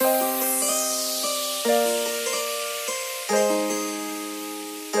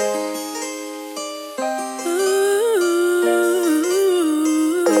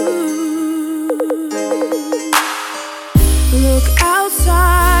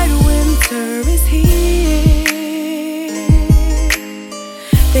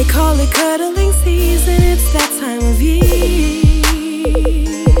season, it's that time of year.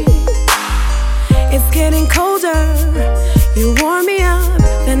 It's getting colder, you warm me up.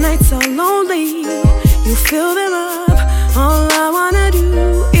 The nights are lonely, you fill them up. All I wanna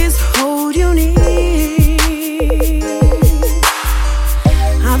do is hold you near.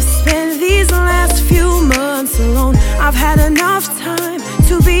 I've spent these last few months alone. I've had enough time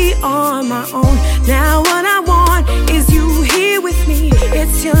to be on my own. Now what I want is you here with me.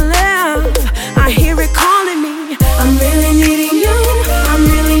 It's your love, I hear it calling me. I'm really needing you, I'm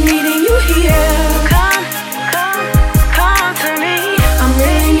really needing you here. Come to me. I'm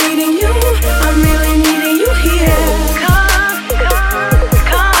really needing you, I'm really needing you here.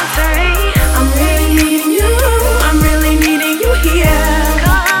 Come to me. I'm really needing you, I'm really needing you here.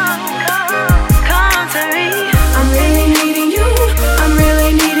 Come to me. I'm really needing you, I'm really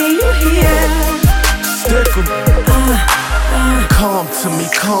needing you here. Stick 'em.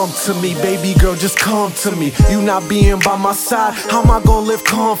 Come to me, baby girl, just come to me. You not being by my side, how am I gonna live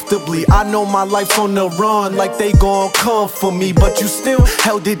comfortably? I know my life's on the run, like they gon' come for me, but you still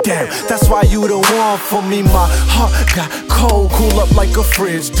held it down, that's why you the one for me. My heart got cold, cool up like a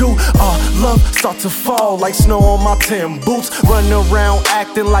fridge. Do love start to fall like snow on my tin boots? Run around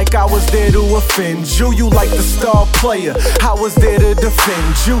acting like I was there to offend you. You like the star player, I was there to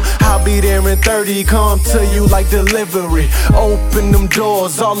defend you. I'll be there in 30, come to you like delivery. Open them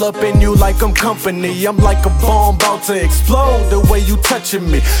doors, all up in you like I'm company. I'm like a bomb about to explode, the way you touching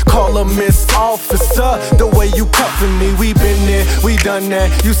me. Call a Miss Officer, the way you cuffing me. We been there, we done that.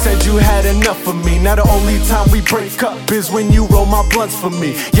 You said you had enough of me. Now the only time we break up is when you roll my blunts for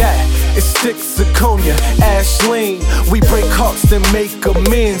me. Yeah, it's Stykks Zukonya, Shyne. We break hearts then make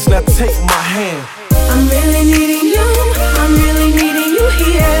amends. Now take my hand. I'm really needing you, I'm really needing you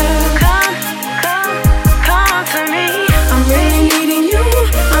here. Come to me. I'm really needing you,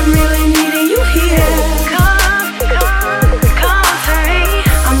 I'm really needing you here. Come to me.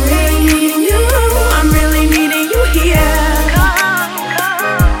 I'm really needing you, I'm really needing you here.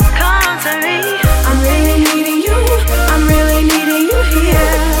 Come to me. I'm really needing you, I'm really needing you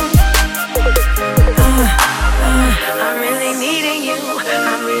here. I'm really needing you,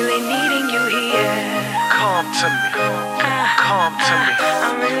 I'm really needing you here. Come to me, come to me.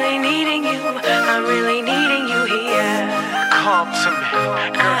 I'm really needing you, I'm really needing you here. Come to me,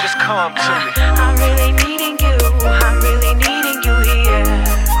 girl, just come to me.